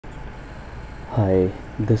Hi,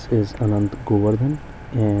 this is Anand Govardhan,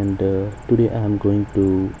 and today I am going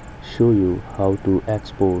to show you how to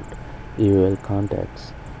export AOL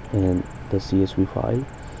contacts in the CSV file.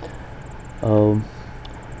 Um,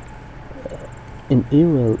 in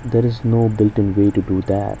AOL, there is no built-in way to do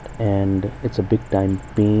that, and it's a big-time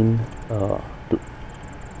pain to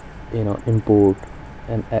import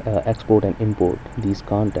and export and import these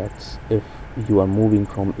contacts if you are moving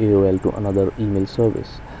from AOL to another email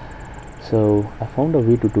service. So I found a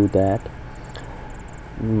way to do that.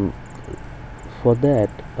 Mm, For that,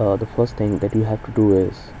 the first thing that you have to do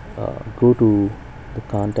is go to the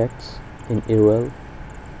contacts in AOL,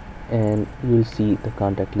 and you'll see the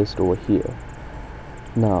contact list over here.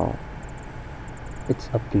 Now it's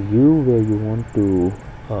up to you where you want to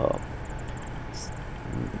uh,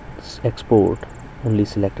 export only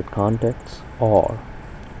selected contacts or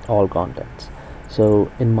all contacts.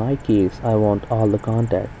 So in my case, I want all the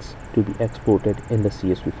contacts to be exported in the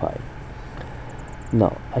CSV file.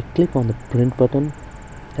 Now I click on the print button,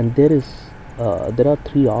 and there are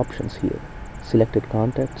three options here: selected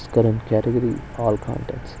contacts, current category, all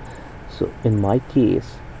contacts. So in my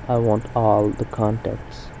case, I want all the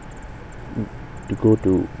contacts to go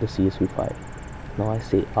to the CSV file. Now I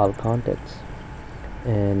say all contacts,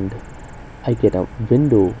 and I get a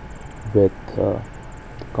window with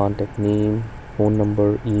contact name, phone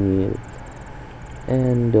number, email,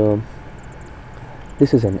 and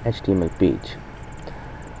this is an HTML page.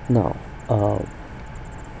 Now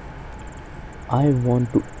I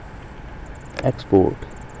want to export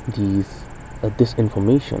this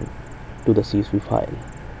information to the CSV file.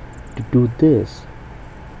 To do this,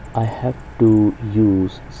 I have to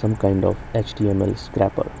use some kind of HTML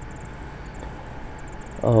scrapper.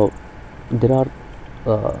 Uh, there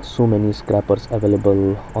are so many scrappers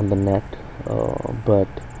available on the net, but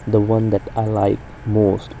the one that I like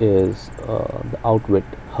most is the Outwit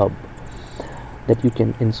Hub, that you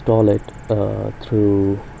can install it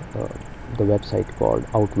through uh, the website called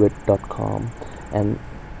outwit.com, and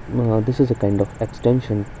this is a kind of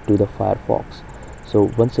extension to the Firefox.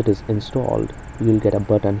 So once it is installed, you'll get a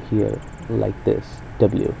button here like this,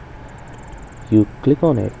 W. You click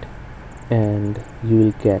on it and you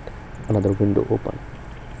will get another window open,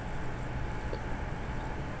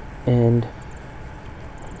 and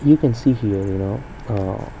you can see here,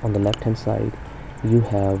 on the left hand side you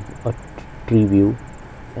have a tree view,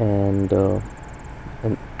 and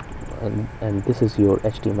and, and this is your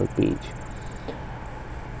HTML page.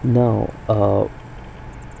 Now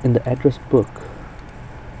in the address book,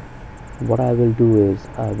 what I will do is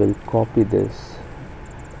I will copy this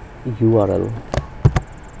URL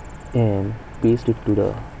and paste it to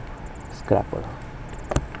the scrapper.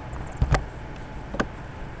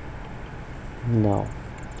 Now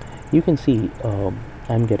you can see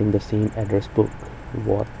I'm getting the same address book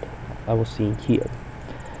what I was seeing here.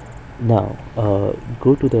 Now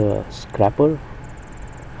go to the scrapper.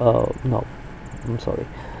 No, I'm sorry.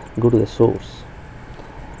 Go to the source,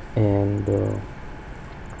 and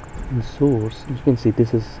in source you can see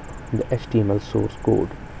this is the HTML source code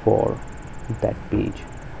for that page.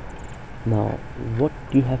 Now what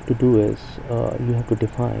you have to do is you have to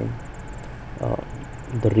define uh,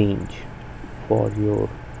 the range for your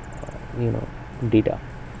data.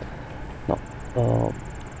 Now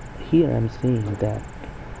here I'm saying that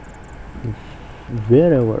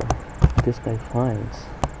wherever this guy finds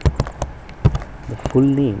the full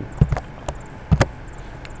name,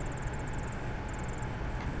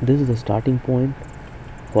 this is the starting point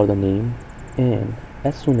for the name, and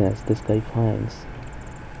as soon as this guy finds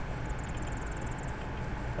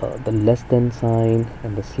the less than sign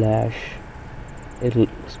and the slash, it'll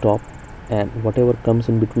stop, and whatever comes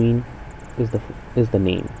in between is the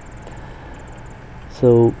name.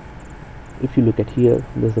 So if you look at here,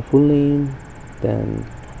 there's the full name, then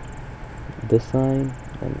this sign,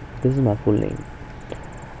 and this is my full name.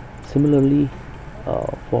 Similarly,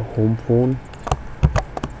 for home phone,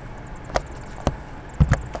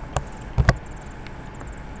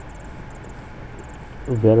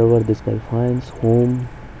 wherever this guy finds home,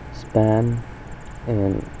 span,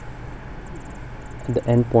 and the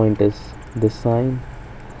end point is this sign,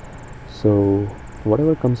 so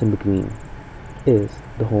whatever comes in between is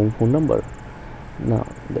the home phone number. Now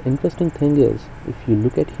the interesting thing is, if you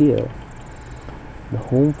look at here, the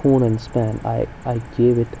home phone and span, I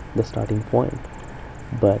gave it the starting point,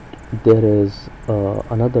 but there is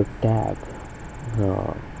another tag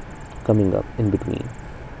uh, coming up in between.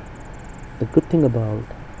 The good thing about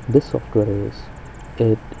this software is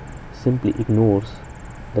it simply ignores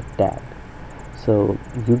the tag, so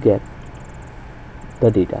you get the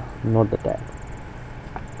data, not the tag.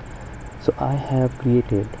 So I have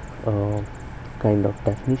created a kind of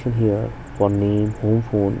definition here for name, home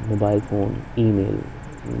phone, mobile phone, email.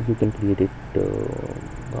 You can create it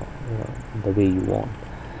the way you want,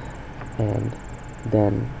 and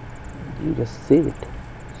then you just save it.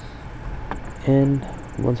 And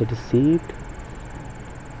once it is saved,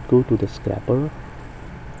 go to the scrapper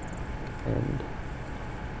and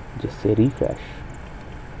just say refresh,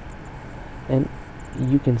 and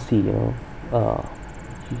you can see,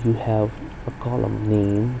 you have a column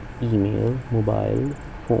name, email, mobile,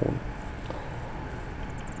 phone.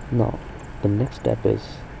 Now the next step is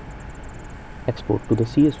export to the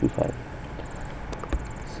CSV file.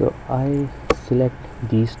 So I select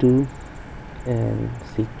these two and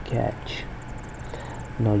say catch.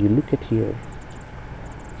 Now you look at here,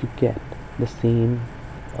 you get the same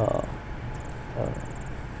uh, uh,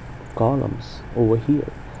 columns over here,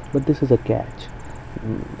 but this is a catch.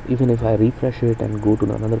 Even if I refresh it and go to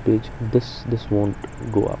another page, this won't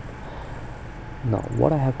go up. Now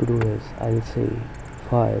what I have to do is I'll say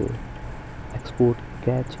file export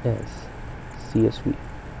catch as CSV,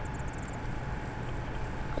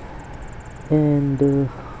 and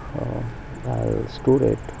I'll store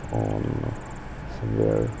it on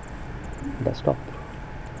somewhere desktop.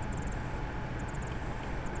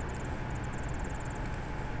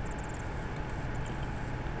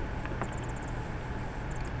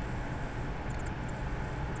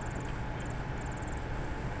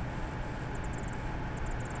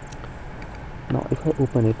 Now if I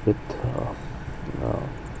open it with uh,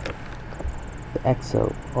 the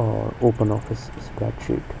Excel or OpenOffice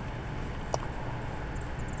spreadsheet,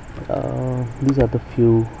 these are the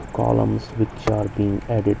few columns which are being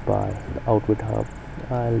added by the Output Hub.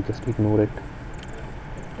 I'll just ignore it,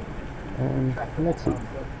 and let's see.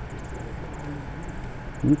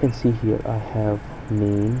 You can see here I have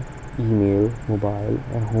name, email, mobile,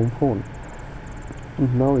 and home phone.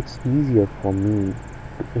 Now it's easier for me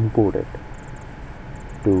to import it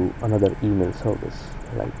to another email service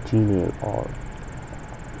like Gmail or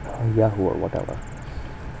Yahoo or whatever.